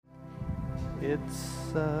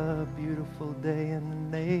It's a beautiful day in the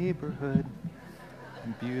neighborhood. A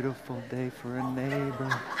beautiful day for a neighbor.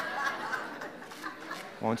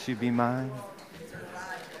 Won't you be mine?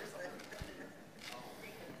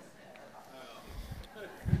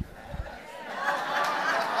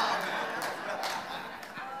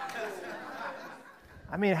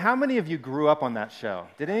 I mean, how many of you grew up on that show?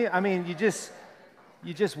 You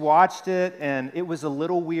just watched it and it was a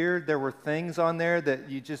little weird. There were things on there that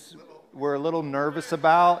you just were a little nervous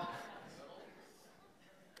about.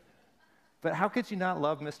 But how could you not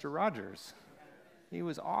love Mr. Rogers? He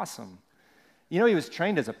was awesome. You know, he was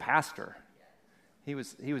trained as a pastor. He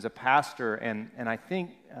was a pastor, and I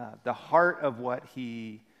think the heart of what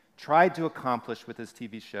he tried to accomplish with his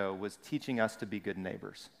TV show was teaching us to be good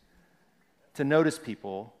neighbors, to notice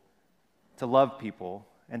people, to love people,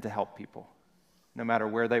 and to help people, no matter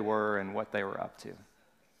where they were and what they were up to.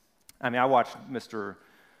 I mean, I watched Mr.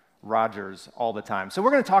 Rogers all the time. So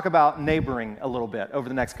we're going to talk about neighboring a little bit over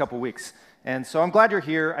the next couple weeks. And so I'm glad you're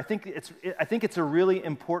here. I think it's a really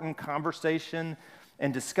important conversation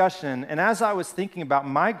and discussion. And as I was thinking about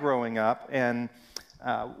my growing up and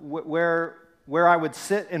where I would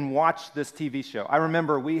sit and watch this TV show, I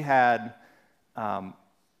remember we had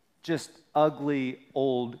just ugly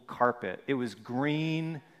old carpet. It was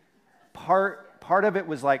green. Part of it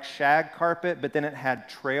was like shag carpet, but then it had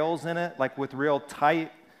trails in it, like with real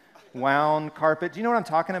tight wound carpet. Do you know what I'm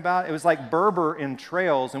talking about? It was like Berber in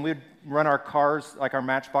trails, and we'd run our cars, like our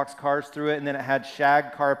Matchbox cars, through it, and then it had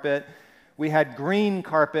shag carpet. We had green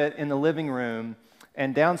carpet in the living room,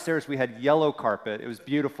 and downstairs we had yellow carpet. It was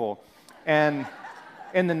beautiful. And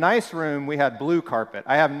in the nice room, we had blue carpet.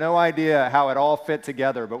 I have no idea how it all fit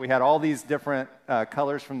together, but we had all these different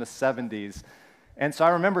colors from the 70s. And so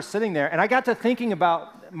I remember sitting there, and I got to thinking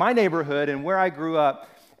about my neighborhood and where I grew up.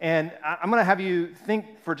 And I'm going to have you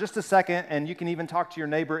think for just a second, and you can even talk to your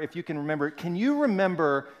neighbor if you can remember. Can you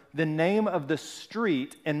remember the name of the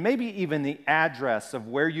street and maybe even the address of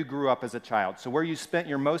where you grew up as a child? So where you spent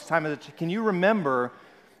your most time as a child. Can you remember?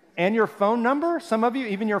 And your phone number? Some of you,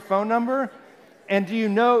 even your phone number? And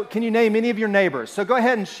can you name any of your neighbors? So go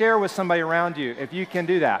ahead and share with somebody around you if you can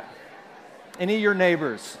do that. Any of your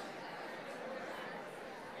neighbors?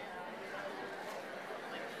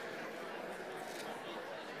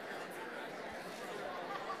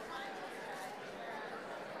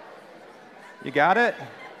 You got it?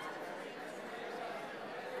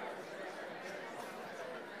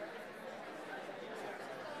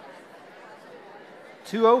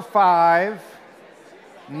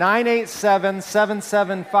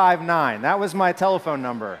 (205-987-7759). That was my telephone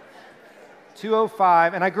number.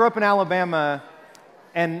 205, and I grew up in Alabama,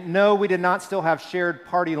 and no, we did not still have shared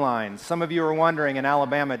party lines. Some of you are wondering, in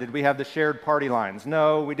Alabama, did we have the shared party lines?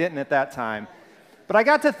 No, we didn't at that time. But I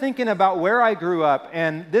got to thinking about where I grew up,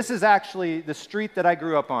 and this is actually the street that I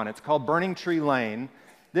grew up on. It's called Burning Tree Lane.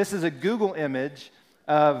 This is a Google image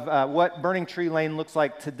of what Burning Tree Lane looks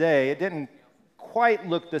like today. It didn't quite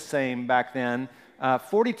look the same back then.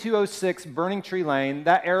 4206 Burning Tree Lane.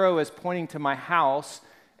 That arrow is pointing to my house,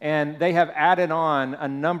 and they have added on a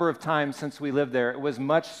number of times since we lived there. It was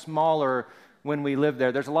much smaller when we lived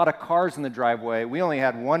there. There's a lot of cars in the driveway. We only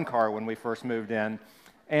had one car when we first moved in.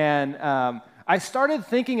 And I started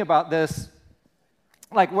thinking about this,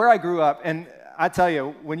 like where I grew up, and I tell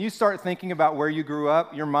you, when you start thinking about where you grew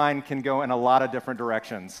up, your mind can go in a lot of different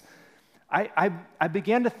directions. I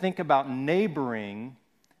began to think about neighboring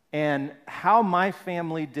and how my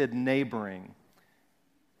family did neighboring.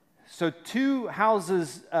 So 2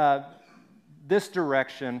 houses this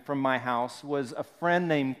direction from my house was a friend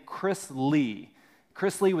named Chris Lee.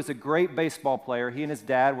 Chris Lee was a great baseball player. He and his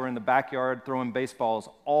dad were in the backyard throwing baseballs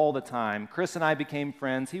all the time. Chris and I became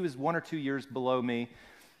friends. He was 1 or 2 years below me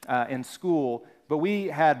in school, but we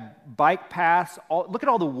had bike paths. Look at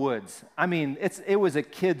all the woods. I mean, it was a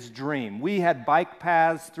kid's dream. We had bike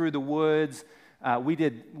paths through the woods. We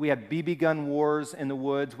had BB gun wars in the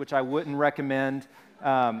woods, which I wouldn't recommend.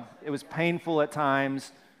 It was painful at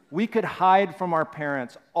times. We could hide from our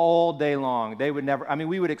parents all day long. They would never,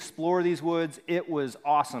 we would explore these woods. It was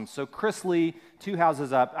awesome. So Chris Lee, 2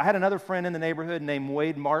 houses up. I had another friend in the neighborhood named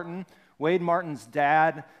Wade Martin. Wade Martin's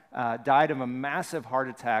dad died of a massive heart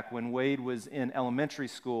attack when Wade was in elementary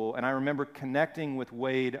school. And I remember connecting with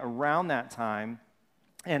Wade around that time.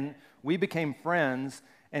 And we became friends.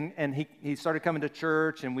 And he started coming to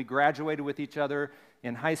church, and we graduated with each other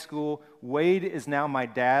in high school. Wade is now my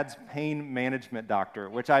dad's pain management doctor,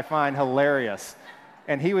 which I find hilarious.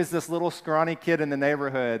 And he was this little scrawny kid in the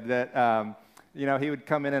neighborhood that, he would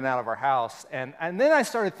come in and out of our house. And then I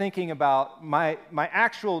started thinking about my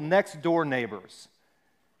actual next door neighbors.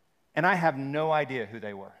 and I have no idea who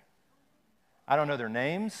they were. I don't know their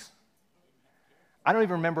names. I don't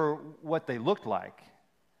even remember what they looked like.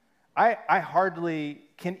 I hardly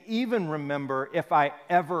can even remember if I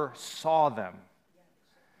ever saw them.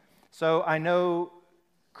 So I know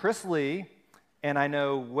Chris Lee, and I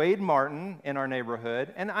know Wade Martin in our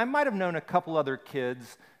neighborhood, and I might have known a couple other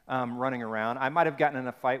kids running around. I might have gotten in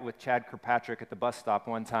a fight with Chad Kirkpatrick at the bus stop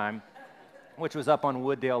one time, which was up on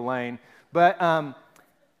Wooddale Lane. But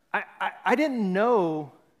I didn't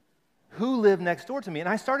know who lived next door to me, and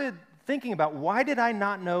I started thinking about, why did I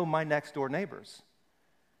not know my next door neighbors?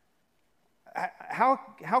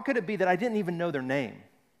 How could it be that I didn't even know their name?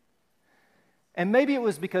 And maybe it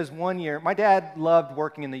was because one year, my dad loved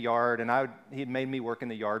working in the yard, and he'd made me work in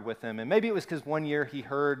the yard with him. And maybe it was because one year he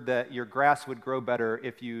heard that your grass would grow better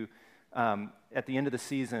if you, at the end of the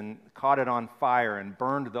season, caught it on fire and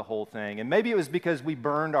burned the whole thing. And maybe it was because we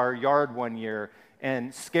burned our yard one year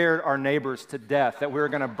and scared our neighbors to death that we were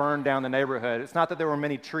going to burn down the neighborhood. It's not that there were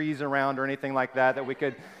many trees around or anything like that we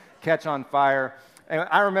could catch on fire. And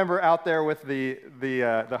I remember out there with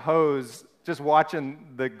the hose, just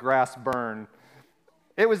watching the grass burn.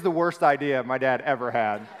 It was the worst idea my dad ever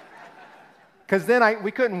had. Because then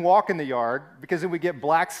we couldn't walk in the yard, because then we'd get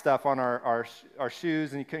black stuff on our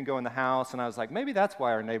shoes, and you couldn't go in the house. And I was like, maybe that's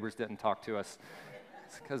why our neighbors didn't talk to us.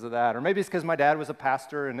 It's because of that. Or maybe it's because my dad was a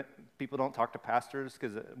pastor, and people don't talk to pastors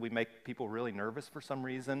because we make people really nervous for some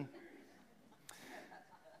reason.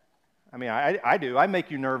 I mean, I do. I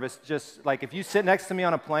make you nervous. Just like if you sit next to me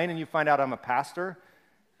on a plane and you find out I'm a pastor,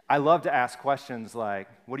 I love to ask questions like,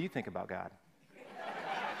 what do you think about God?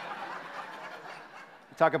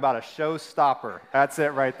 Talk about a showstopper. That's it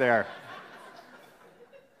right there.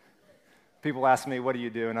 People ask me, what do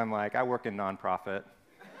you do? And I'm like, I work in nonprofit.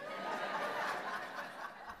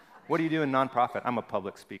 What do you do in nonprofit? I'm a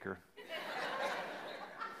public speaker.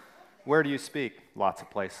 Where do you speak? Lots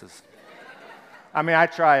of places. I mean, I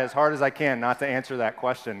try as hard as I can not to answer that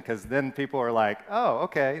question, because then people are like, oh,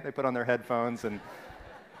 okay. They put on their headphones and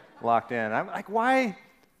locked in. I'm like, why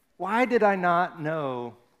did I not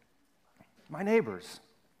know my neighbors?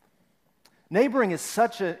 Neighboring is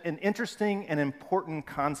such an interesting and important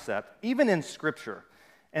concept, even in Scripture.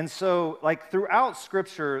 And so, like, throughout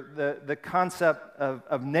Scripture, the concept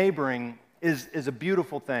of neighboring is a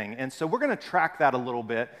beautiful thing. And so we're going to track that a little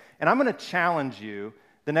bit, and I'm going to challenge you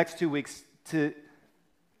the next 2 weeks to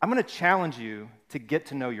get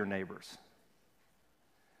to know your neighbors.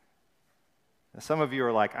 Now, some of you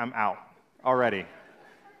are like, I'm out already.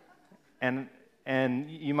 And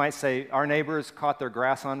you might say, our neighbors caught their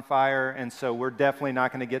grass on fire, and so we're definitely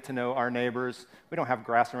not going to get to know our neighbors. We don't have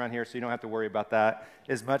grass around here, so you don't have to worry about that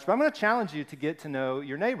as much. But I'm going to challenge you to get to know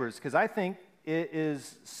your neighbors, because I think it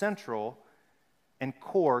is central and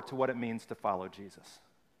core to what it means to follow Jesus.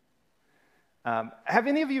 Have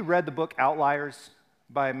any of you read the book Outliers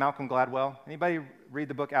by Malcolm Gladwell? Anybody read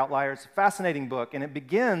the book Outliers? Fascinating book, and it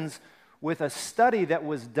begins with a study that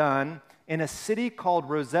was done in a city called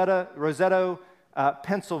Roseto,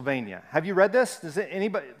 Pennsylvania. Have you read this? Does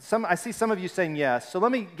anybody? I see some of you saying yes. So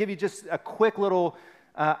let me give you just a quick little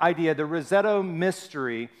idea. The Roseto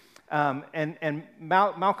Mystery, and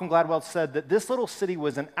Malcolm Gladwell said that this little city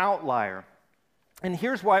was an outlier. And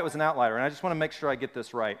here's why it was an outlier, and I just want to make sure I get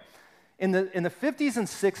this right. In the 50s and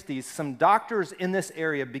 60s, some doctors in this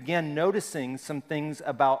area began noticing some things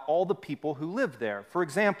about all the people who lived there. For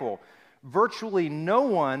example, virtually no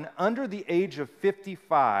one under the age of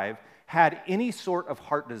 55 had any sort of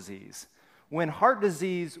heart disease. When heart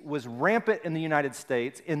disease was rampant in the United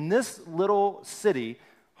States, in this little city,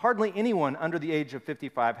 hardly anyone under the age of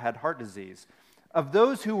 55 had heart disease. Of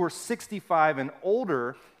those who were 65 and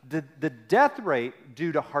older, the death rate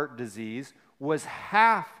due to heart disease was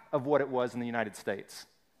half of what it was in the United States.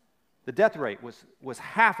 The death rate was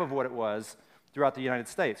half of what it was throughout the United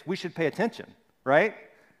States. We should pay attention, right?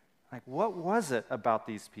 Like, what was it about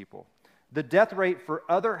these people? The death rate for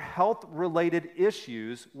other health-related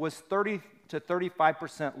issues was 30 to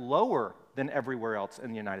 35% lower than everywhere else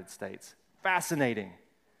in the United States. Fascinating.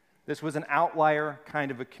 This was an outlier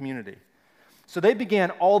kind of a community. So they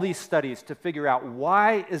began all these studies to figure out,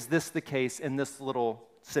 why is this the case in this little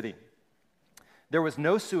city? There was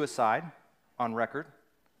no suicide on record.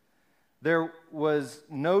 There was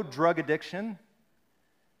no drug addiction,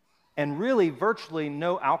 and really virtually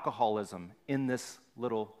no alcoholism in this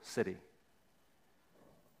little city.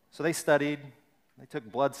 So they studied, they took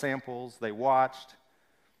blood samples, they watched.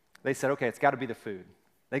 They said, okay, it's got to be the food.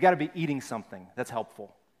 They got to be eating something that's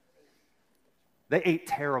helpful. They ate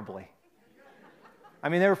terribly. I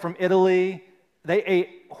mean, they were from Italy. They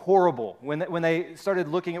ate horrible. When they started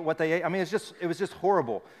looking at what they ate, I mean, it was just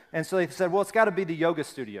horrible. And so they said, well, it's got to be the yoga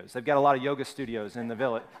studios. They've got a lot of yoga studios in the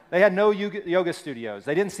village. They had no yoga studios.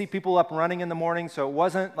 They didn't see people up running in the morning, so it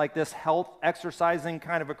wasn't like this health exercising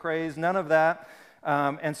kind of a craze, none of that.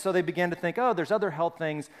 And so they began to think, oh, there's other health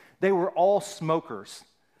things. They were all smokers.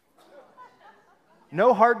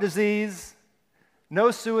 No heart disease, no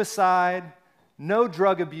suicide, no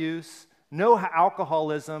drug abuse, no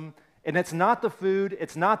alcoholism. And it's not the food,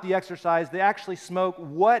 it's not the exercise. They actually smoke.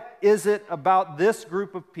 What is it about this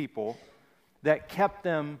group of people that kept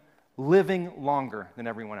them living longer than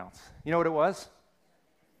everyone else? You know what it was?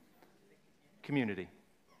 Community.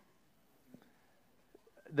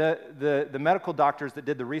 The medical doctors that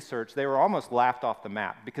did the research, they were almost laughed off the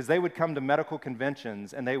map because they would come to medical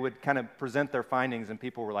conventions and they would kind of present their findings and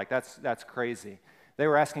people were like, that's crazy. They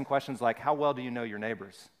were asking questions like, how well do you know your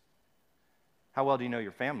neighbors? How well do you know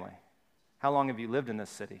your family? How long have you lived in this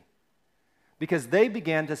city? Because they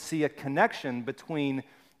began to see a connection between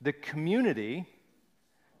the community,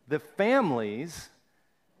 the families,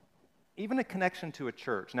 even a connection to a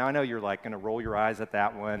church. Now, I know you're like going to roll your eyes at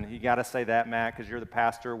that one. You got to say that, Matt, because you're the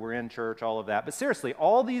pastor, we're in church, all of that. But seriously,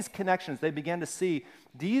 all these connections, they began to see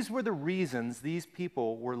these were the reasons these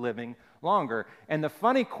people were living longer. And the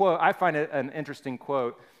funny quote, I find it an interesting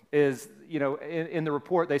quote, is, you know, in the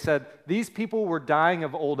report, they said, these people were dying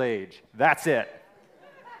of old age. That's it.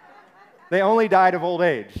 They only died of old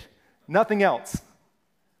age. Nothing else.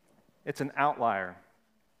 It's an outlier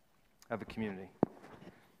of a community.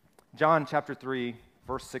 John chapter 3,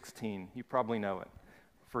 verse 16. You probably know it.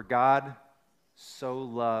 For God so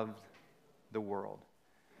loved the world.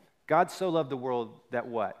 God so loved the world that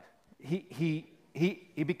what? He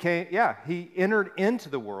entered into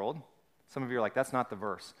the world. Some of you are like, that's not the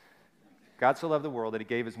verse. God so loved the world that he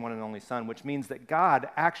gave his one and only son, which means that God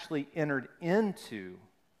actually entered into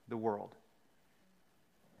the world.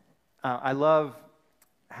 I love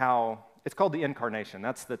how, it's called the incarnation.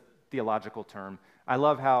 That's the theological term. I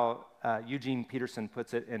love how Eugene Peterson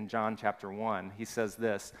puts it in John chapter 1. He says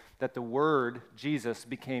this, that the Word, Jesus,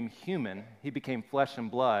 became human. He became flesh and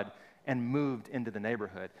blood and moved into the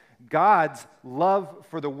neighborhood. God's love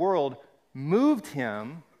for the world moved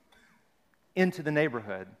him into the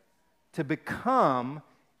neighborhood to become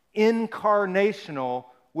incarnational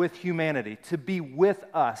with humanity, to be with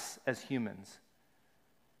us as humans.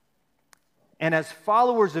 And as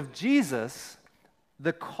followers of Jesus,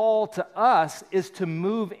 the call to us is to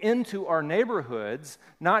move into our neighborhoods,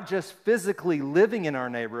 not just physically living in our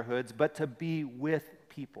neighborhoods, but to be with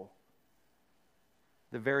people,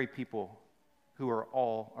 the very people who are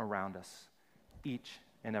all around us each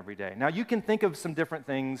and every day. Now, you can think of some different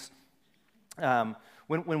things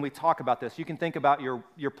when we talk about this. You can think about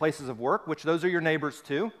your places of work, which those are your neighbors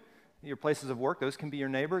too. Your places of work, those can be your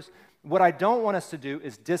neighbors. What I don't want us to do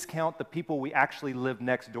is discount the people we actually live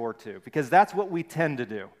next door to, because that's what we tend to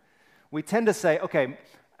do. We tend to say, okay,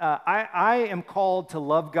 I am called to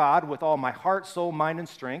love God with all my heart, soul, mind, and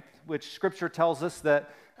strength, which Scripture tells us that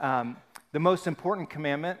the most important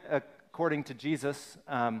commandment, according to Jesus,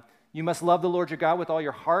 you must love the Lord your God with all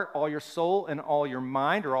your heart, all your soul, and all your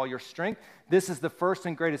mind, or all your strength. This is the first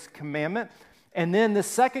and greatest commandment. And then the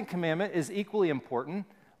second commandment is equally important.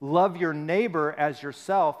 Love your neighbor as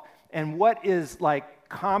yourself. And what is like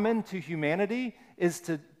common to humanity is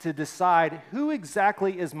to decide who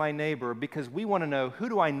exactly is my neighbor, because we want to know who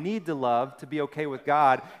do I need to love to be okay with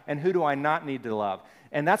God and who do I not need to love.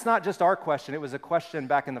 And that's not just our question. It was a question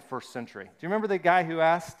back in the first century. Do you remember the guy who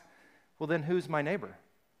asked, well, then who's my neighbor?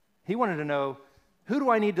 He wanted to know, who do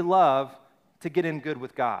I need to love to get in good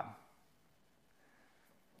with God?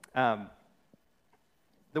 The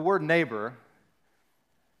word neighbor,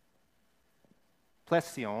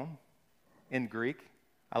 plesion in Greek.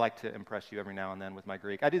 I like to impress you every now and then with my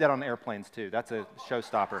Greek. I do that on airplanes too. That's a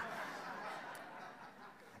showstopper.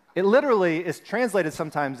 It literally is translated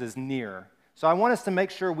sometimes as near. So I want us to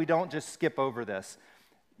make sure we don't just skip over this.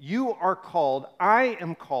 You are called, I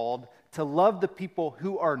am called to love the people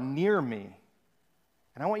who are near me.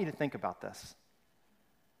 And I want you to think about this.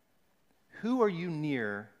 Who are you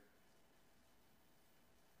near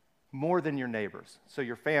more than your neighbors? So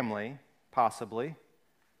your family, possibly.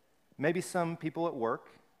 Maybe some people at work,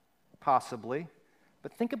 possibly.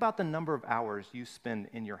 But think about the number of hours you spend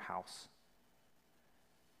in your house.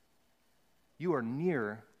 You are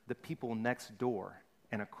near the people next door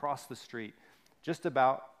and across the street just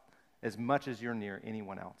about as much as you're near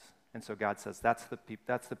anyone else. And so God says, that's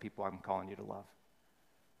the people I'm calling you to love.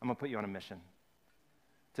 I'm going to put you on a mission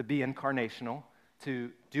to be incarnational, to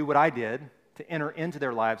do what I did, to enter into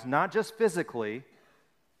their lives, not just physically,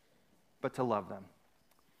 but to love them.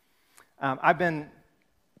 I've been,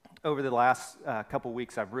 over the last couple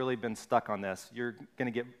weeks, I've really been stuck on this. You're going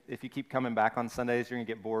to get, if you keep coming back on Sundays, you're going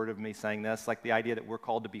to get bored of me saying this, like the idea that we're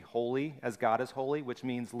called to be holy as God is holy, which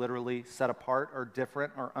means literally set apart or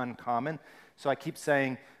different or uncommon. So I keep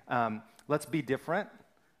saying, let's be different.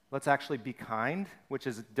 Let's actually be kind, which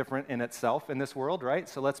is different in itself in this world, right?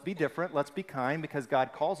 So let's be different, let's be kind because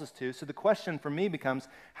God calls us to. So the question for me becomes,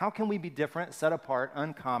 how can we be different, set apart,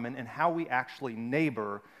 uncommon, and how we actually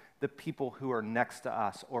neighbor the people who are next to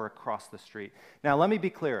us or across the street? Now, let me be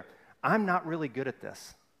clear. I'm not really good at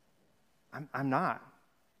this. I'm not.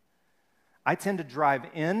 I tend to drive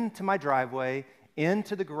into my driveway,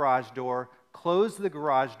 into the garage door, close the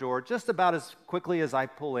garage door just about as quickly as I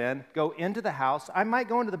pull in, go into the house. I might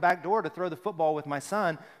go into the back door to throw the football with my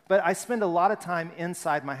son, but I spend a lot of time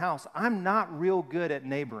inside my house. I'm not real good at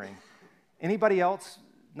neighboring. Anybody else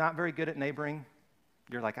not very good at neighboring?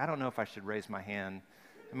 You're like, I don't know if I should raise my hand.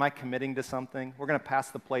 Am I committing to something? We're going to pass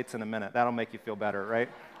the plates in a minute. That'll make you feel better, right?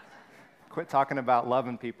 Quit talking about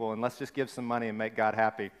loving people and let's just give some money and make God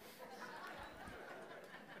happy.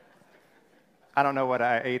 I don't know what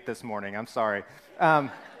I ate this morning. I'm sorry.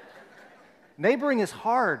 Neighboring is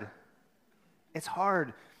hard. It's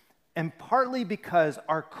hard. And partly because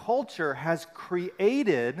our culture has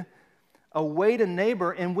created a way to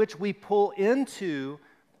neighbor in which we pull into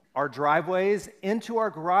our driveways, into our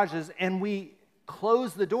garages, and we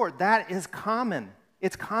close the door. That is common.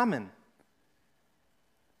 It's common.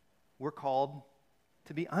 We're called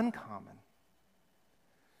to be uncommon.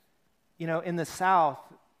 You know, in the South,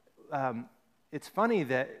 it's funny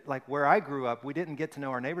that, like, where I grew up, we didn't get to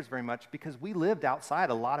know our neighbors very much because we lived outside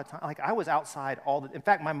a lot of time. Like, I was outside in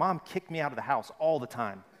fact, my mom kicked me out of the house all the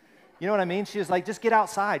time. You know what I mean? She was like, just get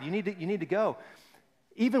outside. You need to go.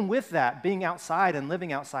 Even with that, being outside and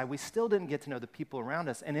living outside, we still didn't get to know the people around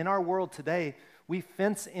us. And in our world today, we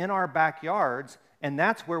fence in our backyards, and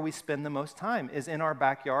that's where we spend the most time, is in our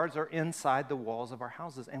backyards or inside the walls of our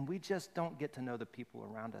houses. And we just don't get to know the people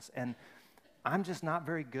around us. And I'm just not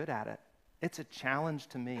very good at it. It's a challenge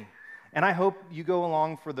to me. And I hope you go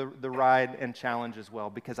along for the ride and challenge as well,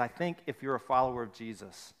 because I think if you're a follower of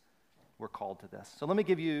Jesus, we're called to this. So let me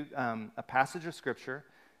give you a passage of Scripture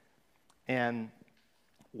and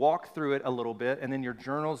walk through it a little bit, and in your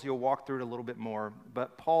journals, you'll walk through it a little bit more.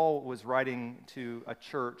 But Paul was writing to a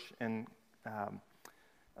church in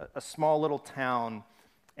a small little town,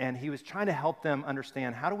 and he was trying to help them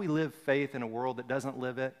understand, how do we live faith in a world that doesn't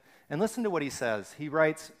live it? And listen to what he says. He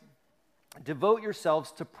writes, devote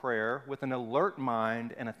yourselves to prayer with an alert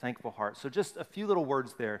mind and a thankful heart. So just a few little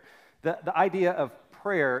words there. The idea of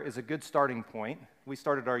prayer is a good starting point. We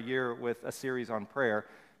started our year with a series on prayer.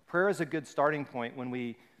 Prayer is a good starting point when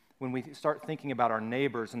we start thinking about our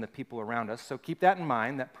neighbors and the people around us. So keep that in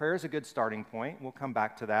mind, that prayer is a good starting point. We'll come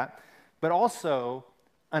back to that. But also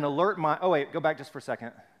an alert mind. Oh, wait, go back just for a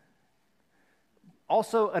second.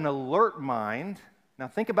 Also an alert mind. Now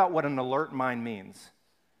think about what an alert mind means.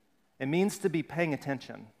 It means to be paying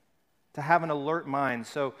attention, to have an alert mind.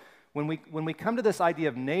 So when we come to this idea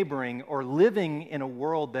of neighboring or living in a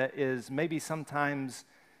world that is maybe sometimes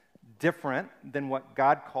different than what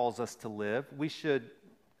God calls us to live, we should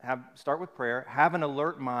start with prayer, have an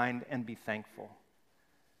alert mind, and be thankful.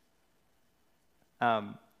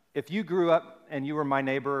 If you grew up and you were my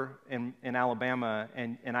neighbor in Alabama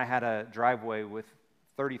and I had a driveway with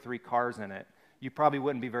 33 cars in it, you probably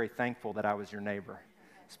wouldn't be very thankful that I was your neighbor.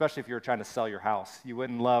 Especially if you were trying to sell your house. You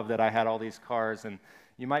wouldn't love that I had all these cars, and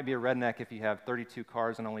you might be a redneck if you have 32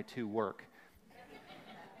 cars and only 2 work.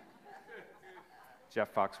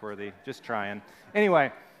 Jeff Foxworthy, just trying.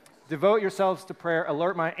 Anyway, devote yourselves to prayer,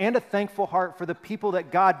 alert mind, and a thankful heart for the people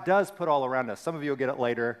that God does put all around us. Some of you will get it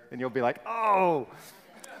later, and you'll be like, oh.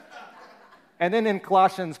 And then in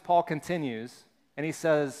Colossians, Paul continues, and he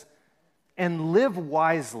says, and live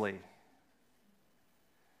wisely.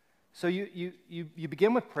 So you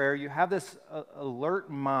begin with prayer, you have this alert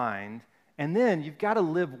mind, and then you've got to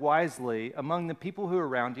live wisely among the people who are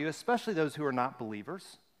around you, especially those who are not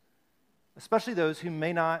believers, especially those who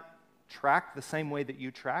may not track the same way that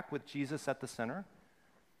you track with Jesus at the center,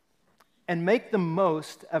 and make the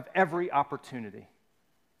most of every opportunity.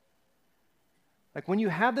 Like when you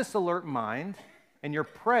have this alert mind and you're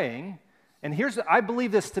praying, and I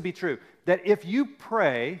believe this to be true, that if you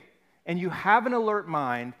pray and you have an alert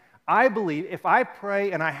mind, I believe if I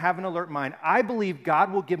pray and I have an alert mind, I believe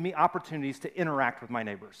God will give me opportunities to interact with my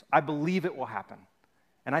neighbors. I believe it will happen.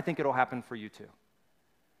 And I think it'll happen for you too.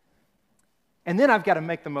 And then I've got to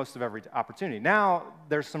make the most of every opportunity. Now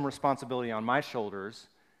there's some responsibility on my shoulders,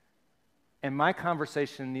 and my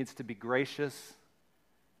conversation needs to be gracious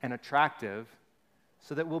and attractive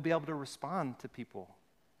so that we'll be able to respond to people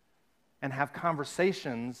and have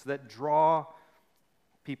conversations that draw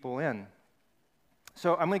people in.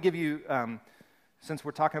 So I'm going to give you, since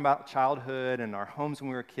we're talking about childhood and our homes when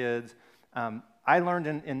we were kids, I learned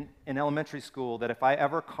in elementary school that if I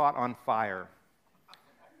ever caught on fire,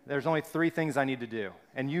 there's only 3 things I need to do,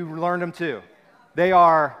 and you learned them too. They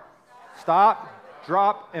are stop,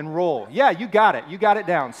 drop, and roll. Yeah, you got it. You got it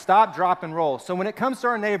down. Stop, drop, and roll. So when it comes to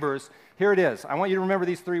our neighbors, here it is. I want you to remember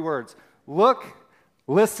these 3 words. Look,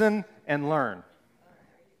 listen, and learn.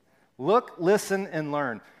 Look, listen, and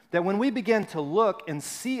learn. That when we begin to look and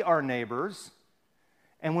see our neighbors,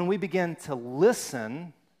 and when we begin to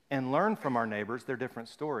listen and learn from our neighbors, their different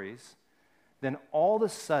stories, then all of a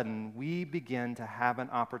sudden we begin to have an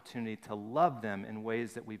opportunity to love them in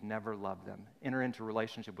ways that we've never loved them, enter into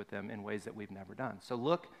relationship with them in ways that we've never done. So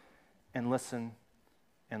look and listen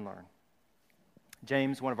and learn.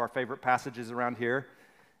 James, one of our favorite passages around here,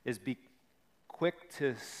 is be quick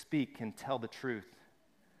to speak and tell the truth.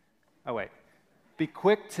 Oh, wait. Be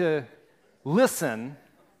quick to listen,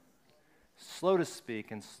 slow to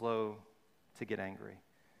speak, and slow to get angry.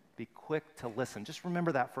 Be quick to listen. Just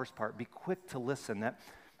remember that first part. Be quick to listen. That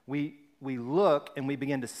we look and we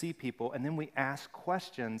begin to see people, and then we ask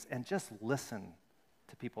questions and just listen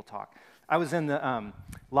to people talk. I was in the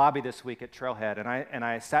lobby this week at Trailhead, and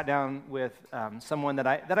I sat down with someone that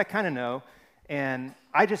I kind of know, and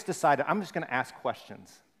I just decided I'm just going to ask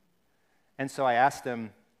questions. And so I asked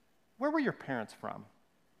him, "Where were your parents from?"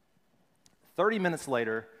 30 minutes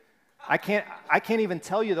later, I can't even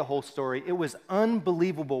tell you the whole story. It was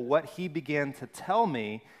unbelievable what he began to tell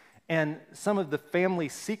me and some of the family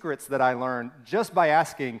secrets that I learned just by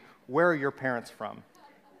asking, "Where are your parents from?"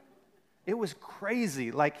 It was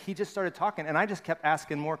crazy. Like, he just started talking, and I just kept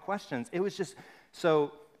asking more questions. It was just,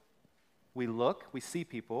 so we look, we see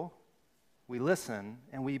people, we listen,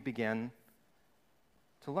 and we begin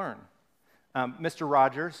to learn. Mr.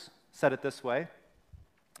 Rogers said it this way: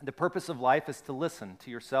 the purpose of life is to listen to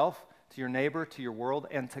yourself, to your neighbor, to your world,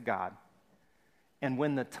 and to God. And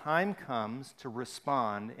when the time comes, to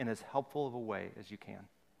respond in as helpful of a way as you can.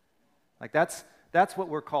 Like, that's what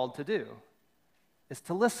we're called to do, is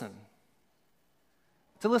to listen.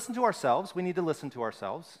 To listen to ourselves, we need to listen to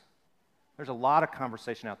ourselves. There's a lot of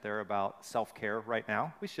conversation out there about self-care right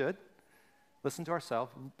now. We should listen to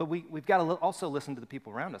ourselves, but we've got to also listen to the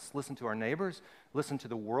people around us. Listen to our neighbors, listen to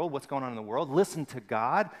the world, what's going on in the world, listen to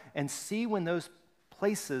God, and see when those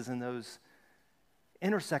places and those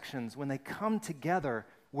intersections, when they come together,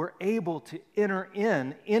 we're able to enter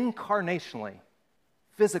in incarnationally,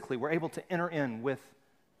 physically, we're able to enter in with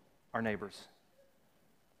our neighbors,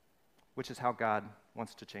 which is how God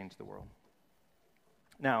wants to change the world.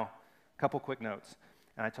 Now, a couple quick notes,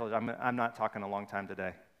 and I told you I'm not talking a long time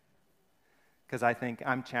today, because I think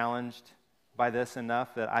I'm challenged by this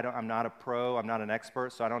enough that I'm not a pro, I'm not an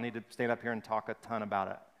expert, so I don't need to stand up here and talk a ton about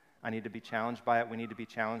it. I need to be challenged by it. We need to be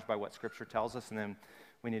challenged by what Scripture tells us, and then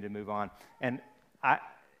we need to move on. And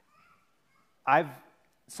I've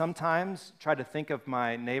sometimes tried to think of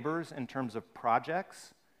my neighbors in terms of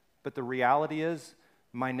projects, but the reality is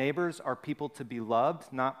my neighbors are people to be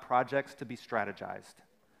loved, not projects to be strategized.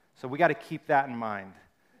 So we got to keep that in mind,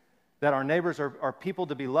 that our neighbors are people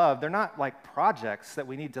to be loved. They're not like projects that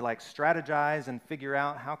we need to like strategize and figure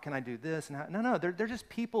out how can I do this and how. No, they're just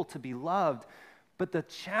people to be loved. But the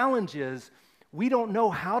challenge is we don't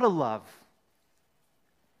know how to love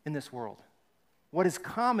in this world. What is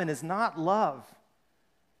common is not love.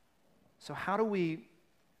 So how do we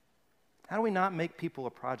not make people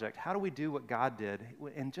a project? How do we do what God did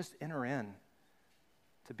and just enter in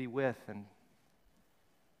to be with and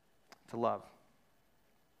to love?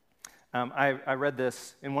 I read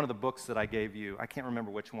this in one of the books that I gave you. I can't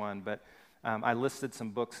remember which one, but I listed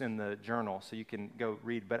some books in the journal so you can go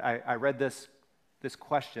read. But I read this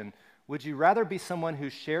question: would you rather be someone who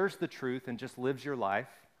shares the truth and just lives your life,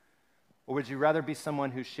 or would you rather be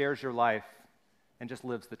someone who shares your life and just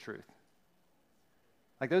lives the truth?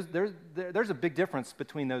 Like, there's a big difference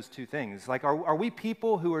between those two things. Like, are we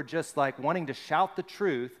people who are just like wanting to shout the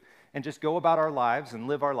truth and just go about our lives and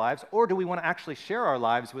live our lives, or do we want to actually share our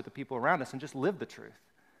lives with the people around us and just live the truth?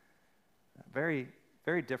 Very,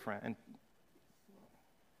 very different and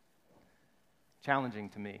challenging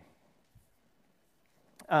to me.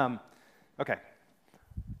 Okay.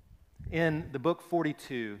 In the book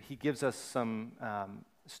 42, he gives us some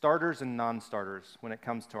starters and non-starters when it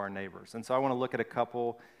comes to our neighbors. And so I want to look at a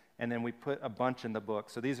couple, and then we put a bunch in the book.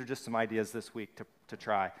 So these are just some ideas this week to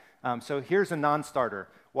try. So here's a non-starter.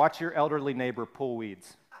 Watch your elderly neighbor pull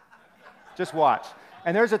weeds. Just watch.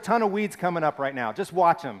 And there's a ton of weeds coming up right now. Just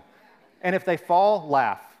watch them. And if they fall,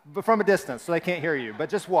 laugh. But from a distance, so they can't hear you. But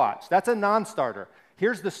just watch. That's a non-starter.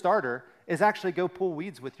 Here's the starter, is actually go pull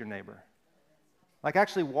weeds with your neighbor. Like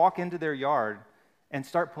actually walk into their yard and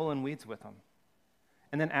start pulling weeds with them.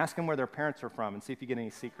 And then ask them where their parents are from and see if you get any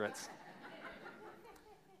secrets.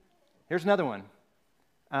 Here's another one.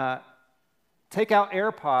 Take out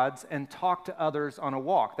AirPods and talk to others on a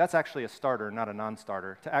walk. That's actually a starter, not a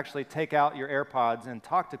non-starter. To actually take out your AirPods and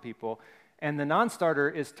talk to people. And the non-starter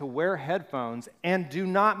is to wear headphones and do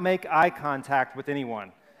not make eye contact with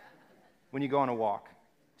anyone when you go on a walk.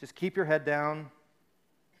 Just keep your head down,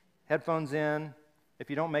 headphones in. If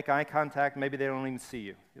you don't make eye contact, maybe they don't even see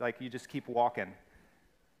you. Like, you just keep walking.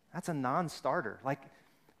 That's a non-starter. Like,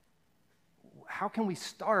 how can we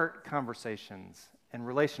start conversations and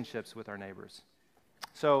relationships with our neighbors?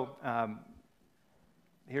 So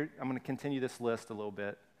here, I'm going to continue this list a little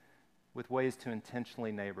bit with ways to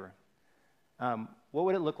intentionally neighbor. What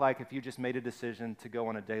would it look like if you just made a decision to go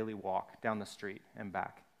on a daily walk down the street and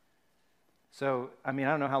back? So, I mean,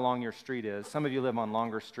 I don't know how long your street is. Some of you live on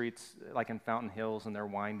longer streets, like in Fountain Hills, and they're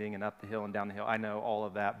winding and up the hill and down the hill. I know all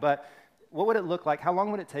of that. But what would it look like? How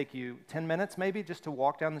long would it take you? 10 minutes maybe, just to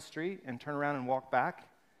walk down the street and turn around and walk back?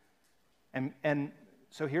 And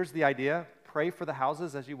so here's the idea. Pray for the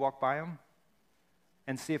houses as you walk by them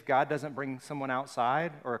and see if God doesn't bring someone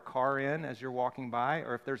outside or a car in as you're walking by,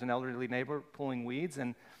 or if there's an elderly neighbor pulling weeds.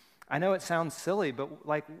 And I know it sounds silly, but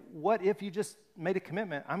like, what if you just made a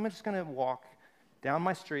commitment? I'm just going to walk down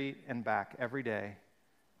my street and back every day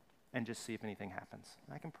and just see if anything happens.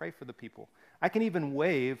 I can pray for the people. I can even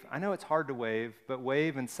wave. I know it's hard to wave, but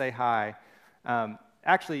wave and say hi.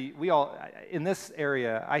 Actually, we all, in this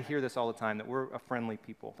area, I hear this all the time, that we're a friendly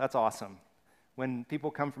people. That's awesome. When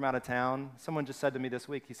people come from out of town, someone just said to me this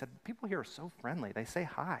week, he said, people here are so friendly. They say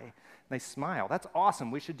hi, and they smile. That's awesome.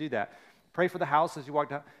 We should do that. Pray for the house as you walk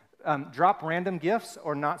down. Drop random gifts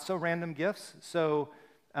or not so random gifts. So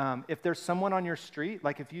if there's someone on your street,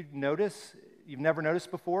 like if you notice, you've never noticed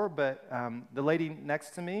before, but the lady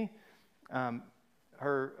next to me,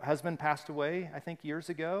 her husband passed away, I think, years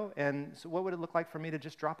ago. And so what would it look like for me to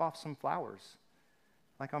just drop off some flowers,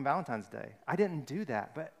 like on Valentine's Day? I didn't do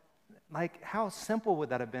that, but like, how simple would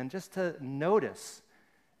that have been just to notice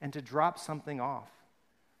and to drop something off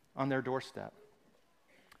on their doorstep?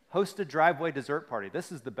 Host a driveway dessert party.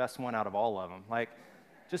 This is the best one out of all of them. Like,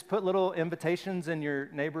 just put little invitations in your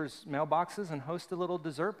neighbors' mailboxes and host a little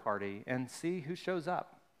dessert party and see who shows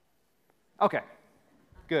up. Okay,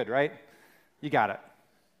 good, right? You got it.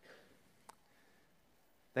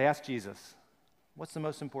 They asked Jesus, what's the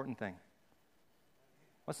most important thing?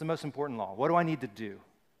 What's the most important law? What do I need to do?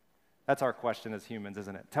 That's our question as humans,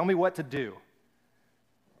 isn't it? Tell me what to do.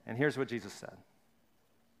 And here's what Jesus said.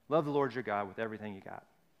 Love the Lord your God with everything you got.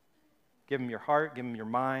 Give him your heart, give him your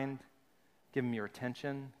mind, give him your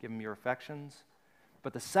attention, give him your affections.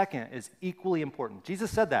 But the second is equally important. Jesus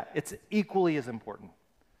said that. It's equally as important.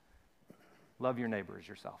 Love your neighbor as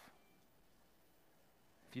yourself.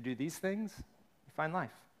 If you do these things, you find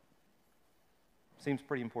life. Seems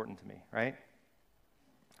pretty important to me, right?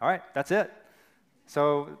 All right, that's it.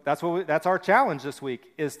 So that's our challenge this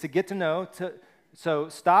week, is to get to know. So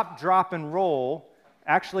stop, drop, and roll.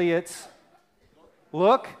 Actually, it's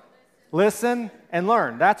look, listen, and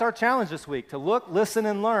learn. That's our challenge this week, to look, listen,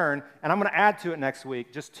 and learn. And I'm going to add to it next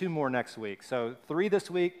week, just 2 more next week. So 3 this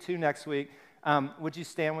week, 2 next week. Would you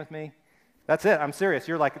stand with me? That's it. I'm serious.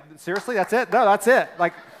 You're like, seriously? That's it? No, that's it.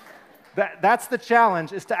 Like, that's the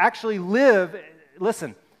challenge, is to actually live,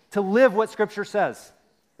 listen, to live what Scripture says.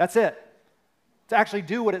 That's it. To actually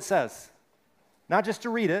do what it says. Not just to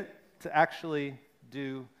read it, to actually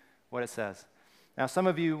do what it says. Now, some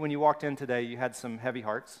of you, when you walked in today, you had some heavy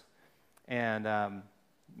hearts. And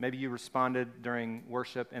maybe you responded during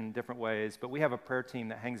worship in different ways, but we have a prayer team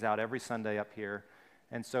that hangs out every Sunday up here.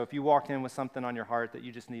 And so if you walked in with something on your heart that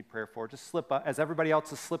you just need prayer for, just slip up. As everybody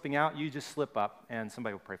else is slipping out, you just slip up and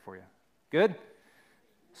somebody will pray for you. Good?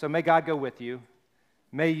 So may God go with you.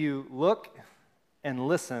 May you look and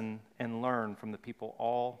listen and learn from the people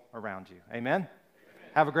all around you. Amen?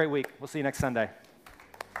 Have a great week. We'll see you next Sunday.